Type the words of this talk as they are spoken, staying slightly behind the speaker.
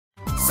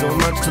so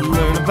much to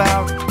learn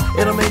about.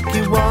 It'll make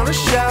you want to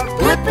shout,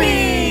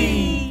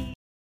 Blippi!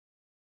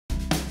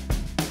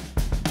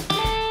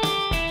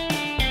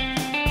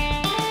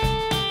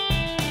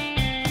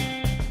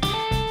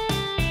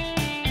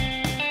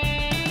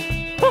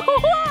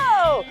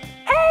 Whoa!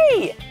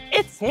 Hey,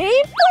 it's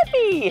me,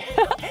 Blippi!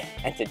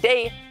 And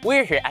today,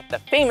 we're here at the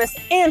famous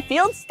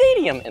Anfield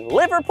Stadium in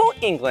Liverpool,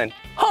 England,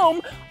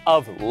 home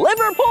of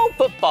Liverpool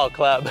Football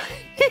Club.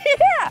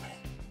 Yeah!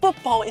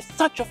 Football is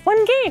such a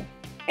fun game.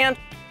 And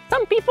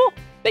some people,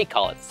 they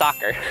call it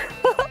soccer.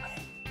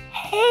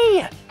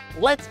 Hey,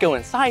 let's go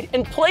inside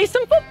and play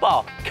some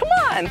football. Come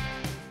on!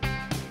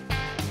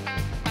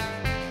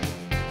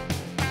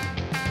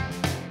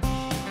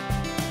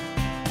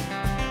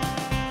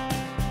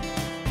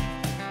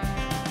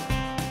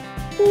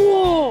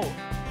 Whoa,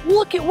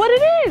 look at what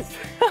it is.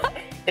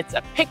 It's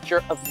a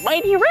picture of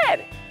Mighty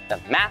Red, the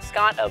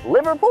mascot of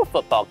Liverpool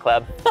Football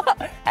Club.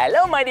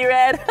 Hello, Mighty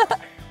Red.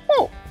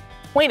 Oh,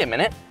 wait a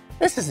minute.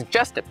 This isn't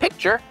just a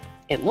picture.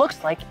 It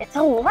looks like it's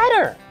a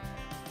letter.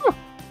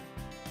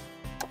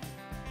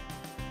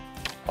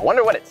 I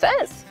wonder what it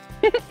says.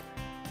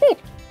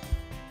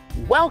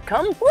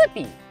 Welcome,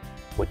 Blippi.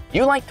 Would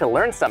you like to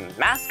learn some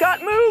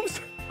mascot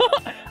moves?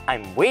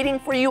 I'm waiting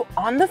for you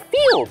on the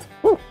field.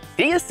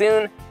 See you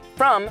soon.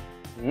 From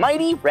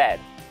Mighty Red.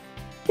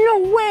 No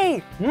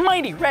way!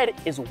 Mighty Red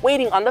is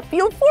waiting on the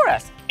field for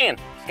us, and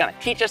he's gonna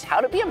teach us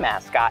how to be a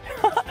mascot.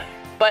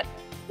 But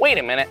wait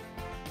a minute,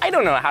 I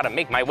don't know how to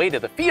make my way to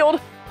the field.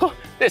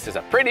 This is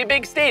a pretty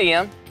big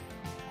stadium.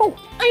 Oh,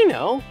 I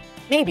know.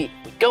 Maybe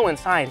we go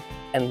inside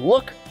and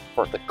look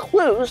for the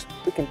clues.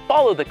 We can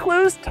follow the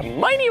clues to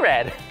Mighty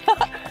Red.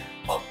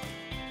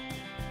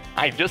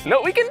 I just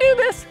know we can do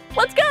this.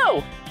 Let's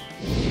go!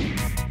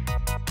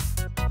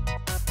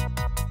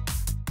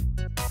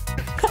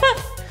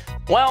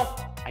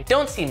 Well, I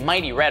don't see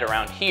Mighty Red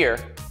around here.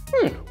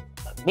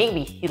 But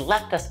maybe he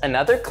left us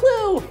another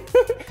clue.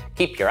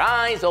 Keep your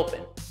eyes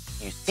open.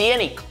 You see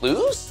any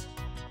clues?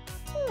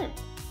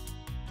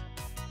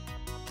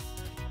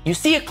 You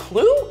see a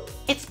clue?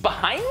 It's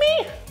behind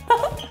me?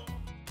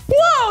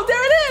 Whoa,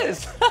 there it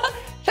is!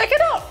 Check it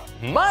out,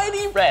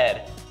 Mighty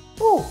Red.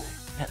 Ooh,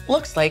 it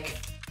looks like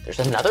there's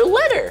another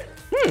letter.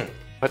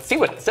 Let's see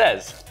what it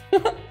says.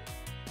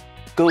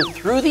 Go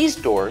through these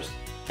doors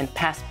and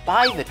pass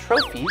by the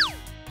trophies.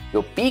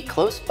 You'll be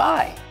close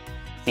by.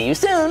 See you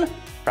soon,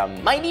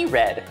 from Mighty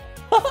Red.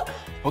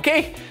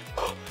 Okay,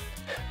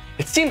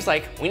 it seems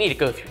like we need to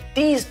go through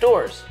these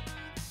doors.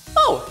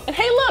 Oh, and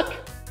hey look,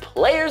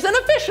 players and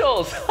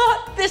officials.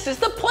 This is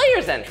the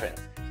players' entrance.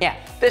 Yeah,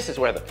 this is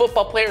where the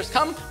football players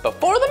come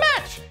before the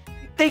match.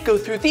 They go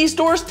through these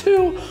doors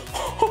too.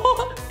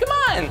 Come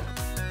on.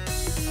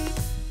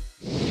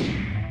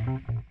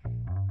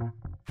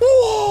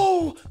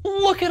 Whoa,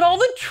 look at all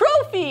the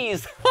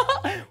trophies.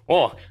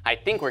 Well, I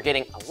think we're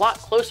getting a lot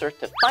closer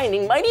to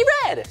finding Mighty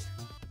Red.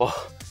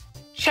 Oh,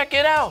 check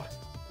it out.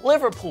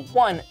 Liverpool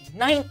won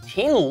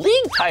 19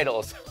 league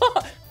titles.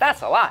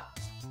 That's a lot.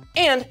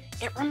 And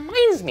it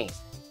reminds me,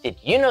 did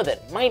you know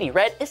that Mighty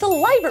Red is a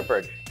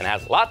liverbird and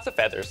has lots of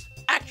feathers?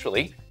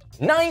 Actually,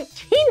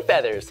 19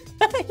 feathers.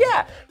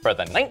 Yeah, for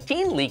the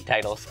 19 league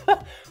titles.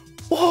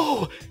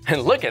 Whoa,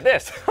 and look at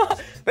this.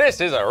 This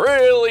is a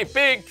really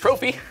big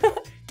trophy.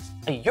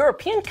 A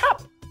European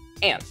Cup.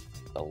 And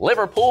the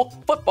Liverpool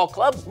Football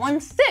Club won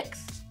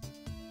 6.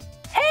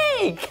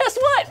 Hey, guess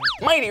what?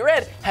 Mighty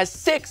Red has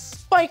 6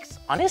 spikes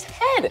on his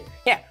head.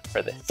 Yeah,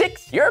 for the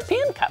 6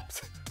 European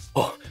Cups.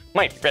 Oh,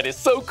 Mighty Red is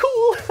so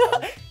cool.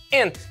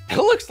 And it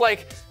looks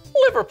like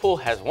Liverpool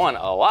has won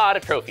a lot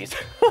of trophies.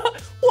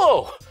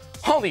 Whoa,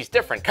 all these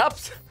different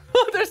cups.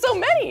 There's so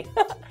many.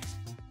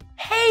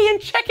 Hey,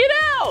 and check it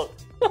out.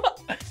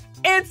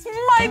 It's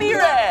Mighty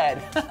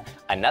Red.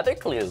 Another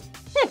clue.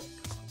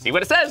 See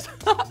what it says.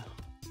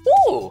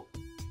 Ooh,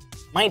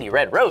 Mighty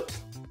Red wrote,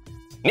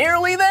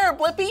 nearly there,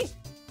 Blippi.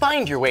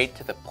 Find your way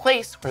to the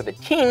place where the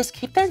teams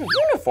keep their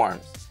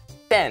uniforms.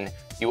 Then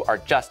you are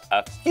just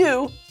a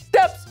few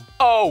steps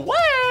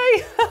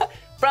away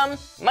from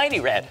Mighty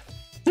Red.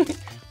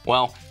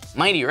 Well,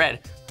 Mighty Red,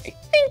 I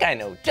think I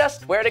know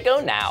just where to go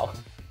now.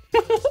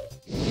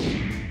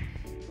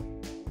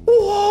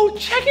 Whoa,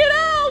 check it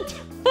out!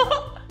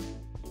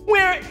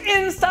 We're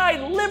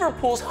inside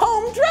Liverpool's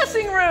home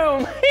dressing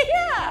room.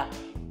 Yeah!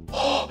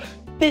 Oh,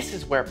 this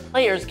is where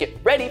players get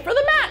ready for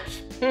the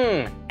match.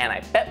 And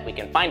I bet we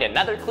can find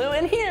another clue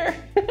in here.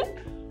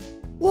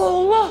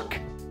 Whoa, look!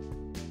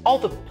 All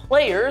the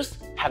players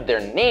have their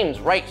names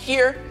right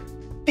here.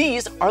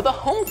 These are the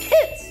home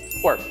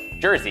kits, or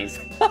jerseys.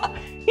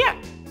 Yeah,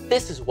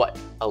 this is what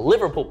a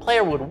Liverpool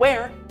player would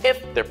wear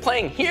if they're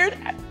playing here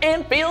at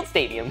Anfield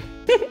Stadium.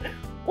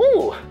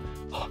 Ooh,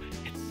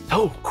 it's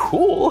so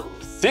cool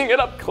seeing it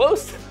up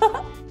close.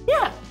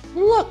 Yeah,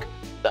 look,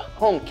 the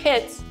home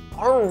kits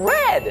are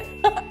red.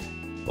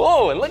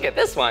 Oh, and look at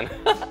this one.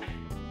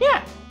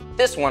 Yeah,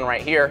 this one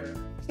right here,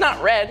 it's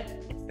not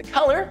red, it's the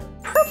color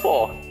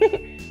purple.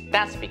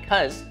 That's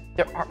because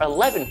there are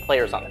 11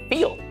 players on the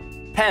field.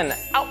 10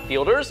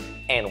 outfielders,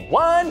 and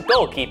 1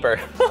 goalkeeper.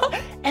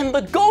 And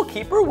the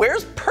goalkeeper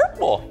wears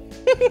purple.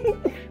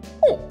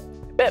 Oh,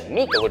 I bet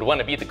Mika would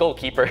want to be the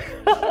goalkeeper.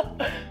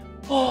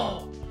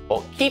 Oh,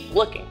 well, keep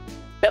looking.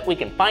 Bet we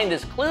can find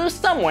this clue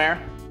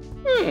somewhere.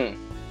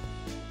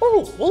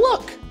 Oh,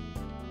 look.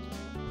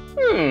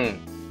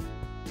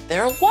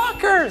 They're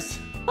lockers.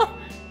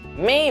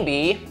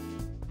 Maybe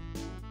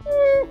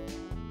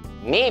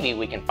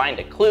we can find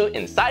a clue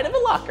inside of a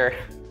locker.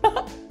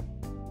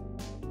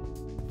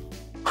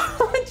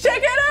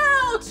 Check it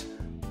out!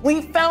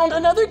 We found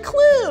another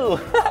clue.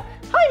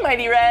 Hi,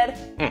 Mighty Red.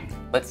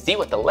 Let's see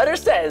what the letter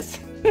says.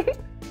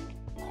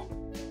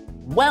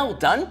 Well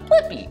done,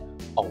 Blippi.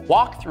 A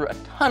walk through a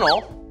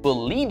tunnel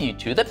will lead you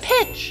to the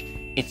pitch.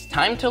 It's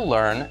time to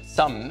learn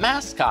some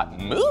mascot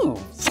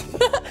moves.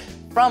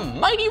 From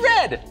Mighty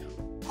Red.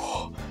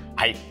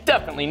 I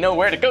definitely know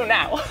where to go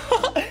now.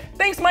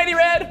 Thanks, Mighty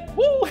Red.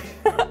 Woo.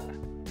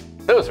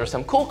 Those are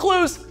some cool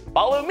clues.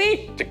 Follow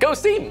me to go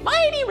see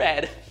Mighty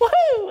Red.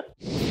 Woohoo!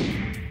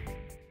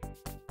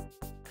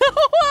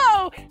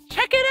 Whoa,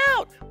 check it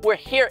out. We're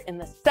here in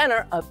the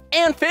center of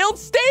Anfield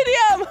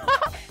Stadium.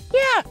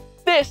 Yeah,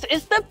 this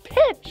is the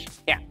pitch.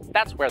 Yeah,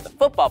 that's where the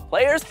football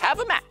players have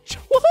a match.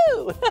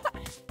 Woohoo!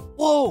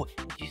 Whoa,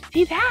 did you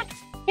see that?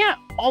 Yeah,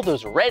 all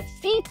those red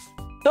seats.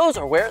 Those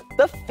are where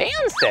the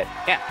fans sit.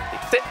 Yeah, they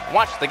sit and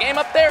watch the game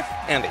up there,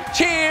 and they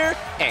cheer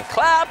and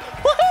clap,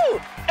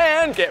 woohoo,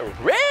 and get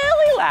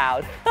really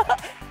loud.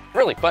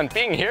 Really fun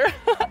being here.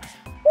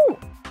 Ooh,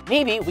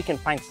 maybe we can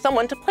find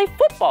someone to play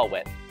football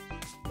with.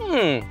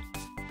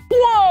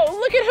 Whoa,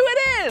 look at who it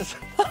is.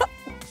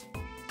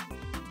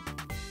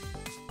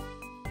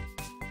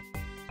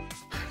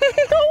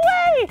 No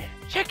way,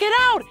 check it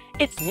out.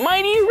 It's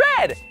Mighty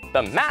Red,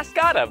 the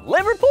mascot of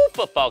Liverpool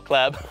Football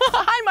Club.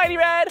 Hi, Mighty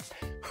Red.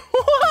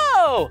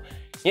 Whoa!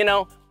 You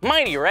know,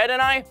 Mighty Red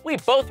and I, we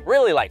both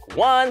really like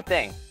one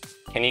thing.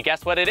 Can you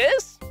guess what it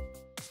is?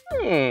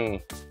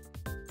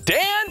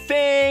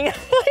 Dancing!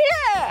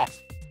 Yeah!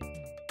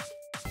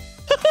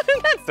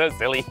 That's so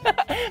silly.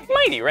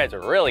 Mighty Red's a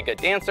really good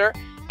dancer,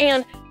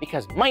 and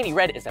because Mighty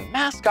Red is a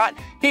mascot,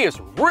 he is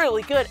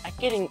really good at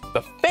getting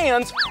the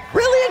fans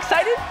really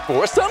excited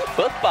for some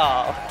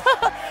football.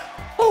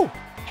 Oh,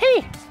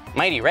 hey,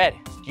 Mighty Red,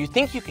 do you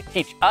think you could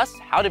teach us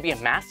how to be a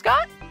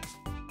mascot?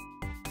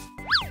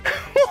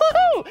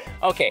 Woohoo!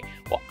 Okay,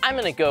 well, I'm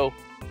gonna go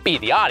be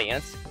the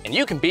audience, and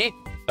you can be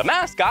the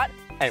mascot,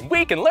 and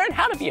we can learn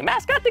how to be a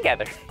mascot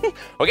together.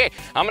 Okay,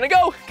 I'm gonna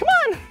go, come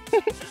on.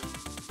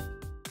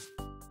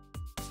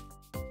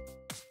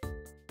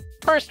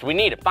 First, we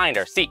need to find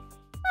our seat.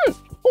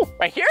 Oh,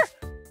 right here?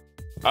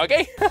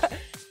 Okay,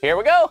 here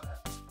we go.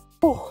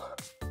 Oh,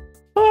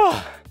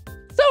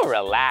 so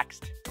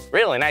relaxed.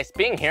 Really nice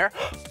being here.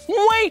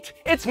 Wait,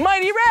 it's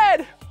Mighty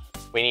Red.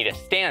 We need to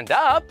stand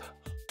up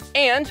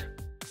and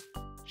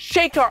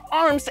shake our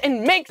arms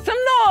and make some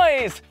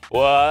noise.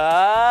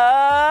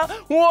 Whoa,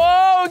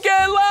 whoa,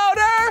 get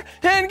louder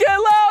and get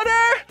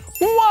louder.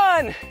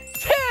 1,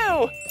 2,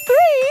 3,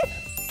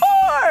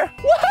 4.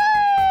 Woohoo!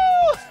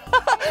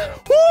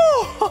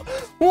 Whoa,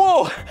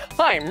 whoa,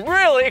 I'm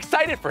really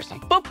excited for some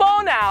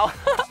football now.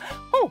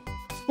 Oh,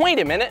 wait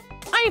a minute,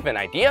 I have an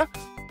idea.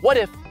 What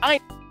if I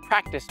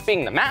practice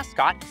being the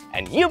mascot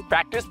and you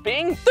practice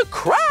being the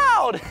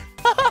crowd?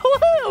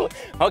 Woohoo!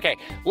 Okay,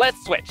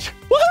 let's switch.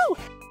 Woohoo!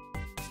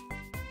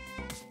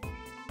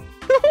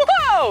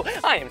 Whoa!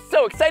 I am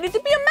so excited to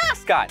be a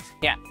mascot.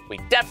 Yeah, we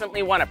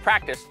definitely want to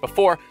practice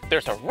before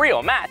there's a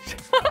real match.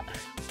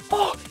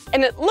 Oh,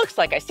 and it looks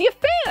like I see a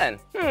fan.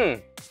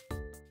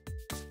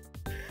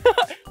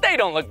 They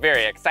don't look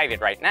very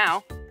excited right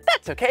now.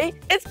 That's okay.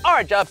 It's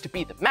our job to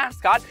be the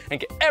mascot and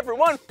get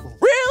everyone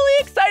really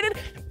excited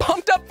and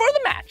pumped up for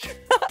the match.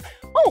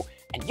 Oh,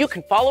 and you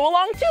can follow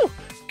along too.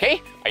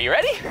 Okay, are you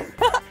ready?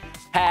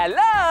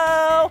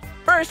 Hello!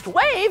 First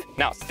wave,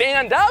 now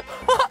stand up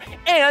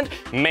and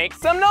make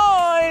some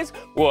noise.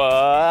 Whoa!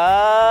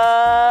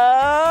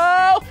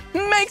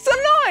 Make some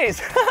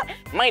noise.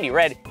 Mighty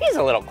Red, he's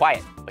a little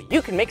quiet, but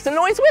you can make some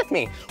noise with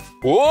me.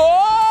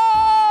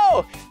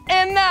 Whoa!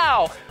 And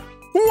now,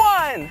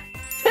 1,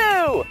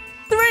 2,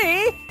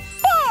 3,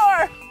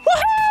 4.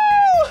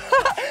 Woohoo!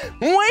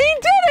 We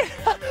did it!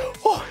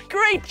 Oh,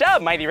 great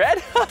job, Mighty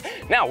Red.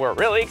 Now we're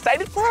really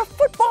excited for a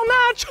football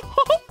match.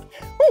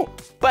 Oh,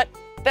 but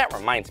that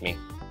reminds me,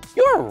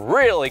 you're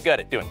really good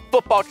at doing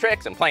football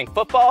tricks and playing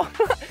football.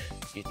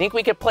 Do you think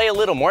we could play a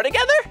little more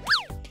together?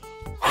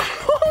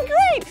 Oh,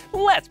 great!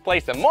 Let's play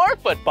some more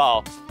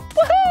football.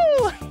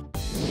 Woohoo!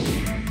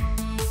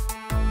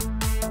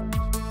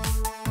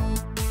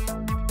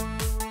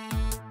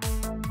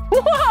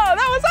 Whoa,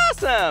 that was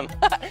awesome!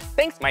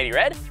 Thanks, Mighty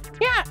Red.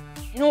 Yeah,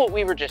 you know what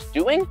we were just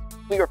doing?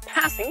 We were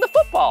passing the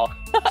football.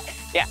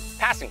 Yeah,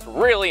 passing's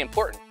really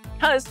important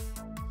because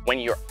when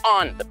you're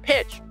on the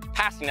pitch,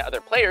 passing to other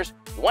players,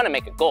 you want to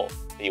make a goal.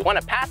 So you want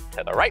to pass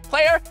to the right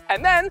player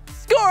and then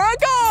score a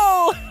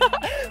goal!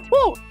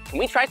 Whoa, can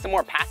we try some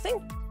more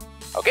passing?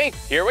 Okay,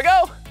 here we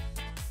go.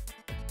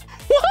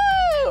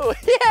 Woohoo!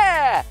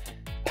 Yeah!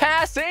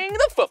 Passing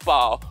the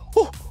football.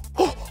 Woo.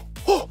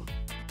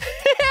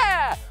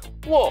 Yeah!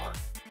 Whoa!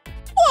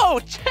 Whoa,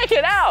 check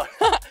it out!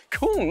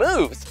 Cool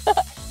moves!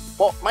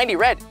 Well, Mighty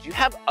Red, do you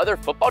have other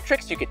football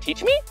tricks you could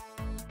teach me?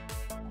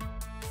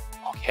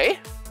 Okay.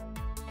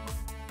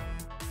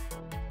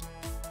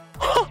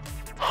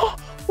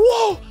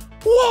 Whoa!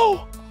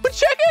 Whoa!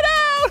 Check it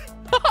out!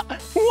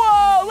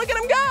 Whoa! Look at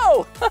him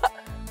go!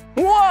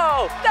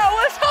 Whoa! That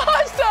was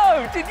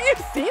awesome! Did you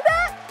see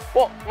that?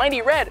 Well,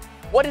 Mighty Red,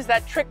 what is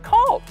that trick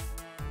called?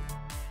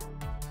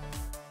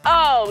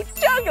 Oh,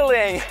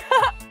 juggling!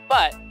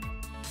 But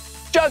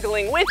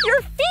juggling with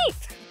your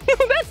feet!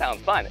 That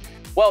sounds fun.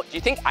 Well, do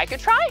you think I could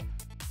try?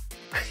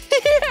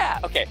 Yeah,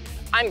 okay.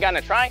 I'm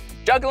gonna try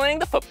juggling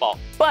the football,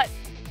 but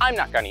I'm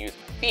not gonna use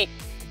my feet.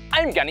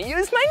 I'm gonna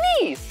use my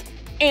knees.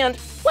 And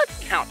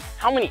let's count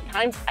how many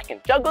times I can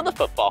juggle the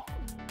football.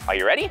 Are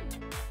you ready?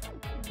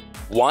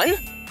 1,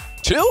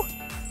 2,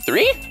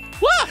 3.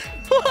 Whoa!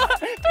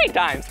 3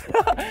 times.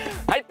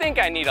 I think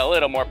I need a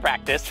little more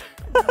practice.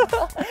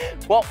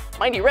 Well,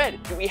 Mighty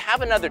Red, do we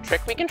have another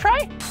trick we can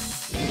try?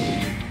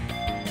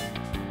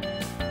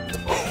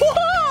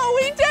 Whoa,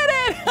 we did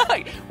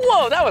it!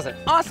 Whoa, that was an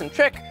awesome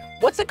trick.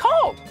 What's it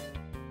called?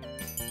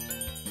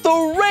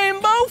 The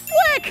rainbow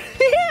flick!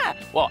 Yeah!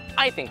 Well,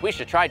 I think we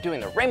should try doing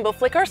the rainbow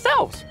flick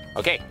ourselves.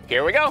 Okay,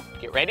 here we go.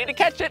 Get ready to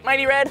catch it,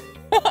 Mighty Red.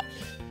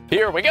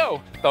 Here we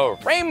go, the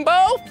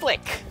rainbow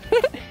flick.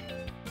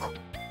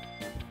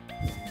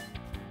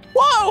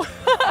 Whoa!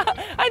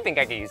 I think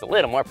I could use a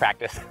little more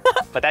practice,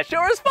 but that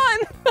sure was fun.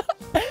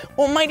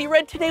 Well, Mighty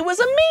Red today was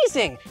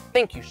amazing.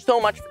 Thank you so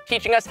much for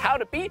teaching us how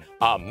to be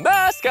a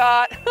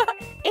mascot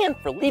and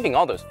for leaving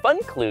all those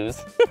fun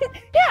clues.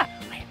 Yeah,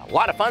 I had a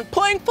lot of fun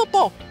playing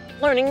football,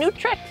 learning new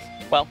tricks.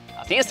 Well,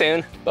 I'll see you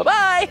soon.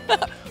 Bye-bye.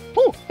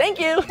 Oh, thank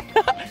you.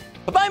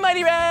 Bye-bye,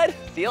 Mighty Red.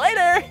 See you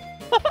later.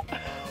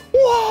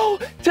 Whoa,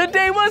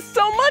 today was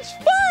so much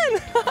fun.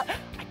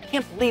 I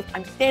can't believe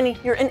I'm standing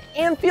here in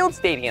Anfield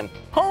Stadium,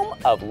 home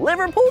of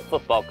Liverpool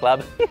Football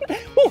Club.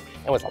 Woo,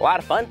 it was a lot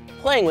of fun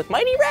playing with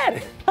Mighty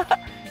Red.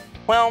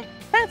 Well,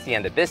 that's the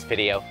end of this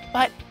video,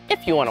 but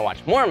if you want to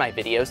watch more of my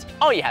videos,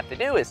 all you have to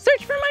do is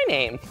search for my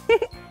name.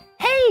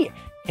 Hey,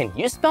 can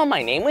you spell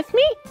my name with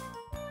me?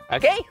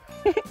 Okay,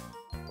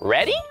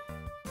 ready?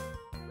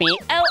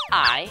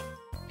 B-L-I-P-P-I,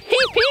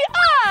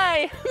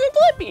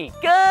 Blippi,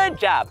 good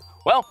job.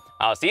 Well,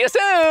 I'll see you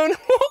soon.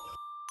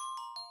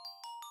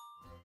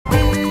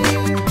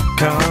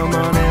 Come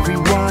on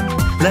everyone,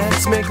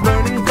 let's make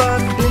learning fun.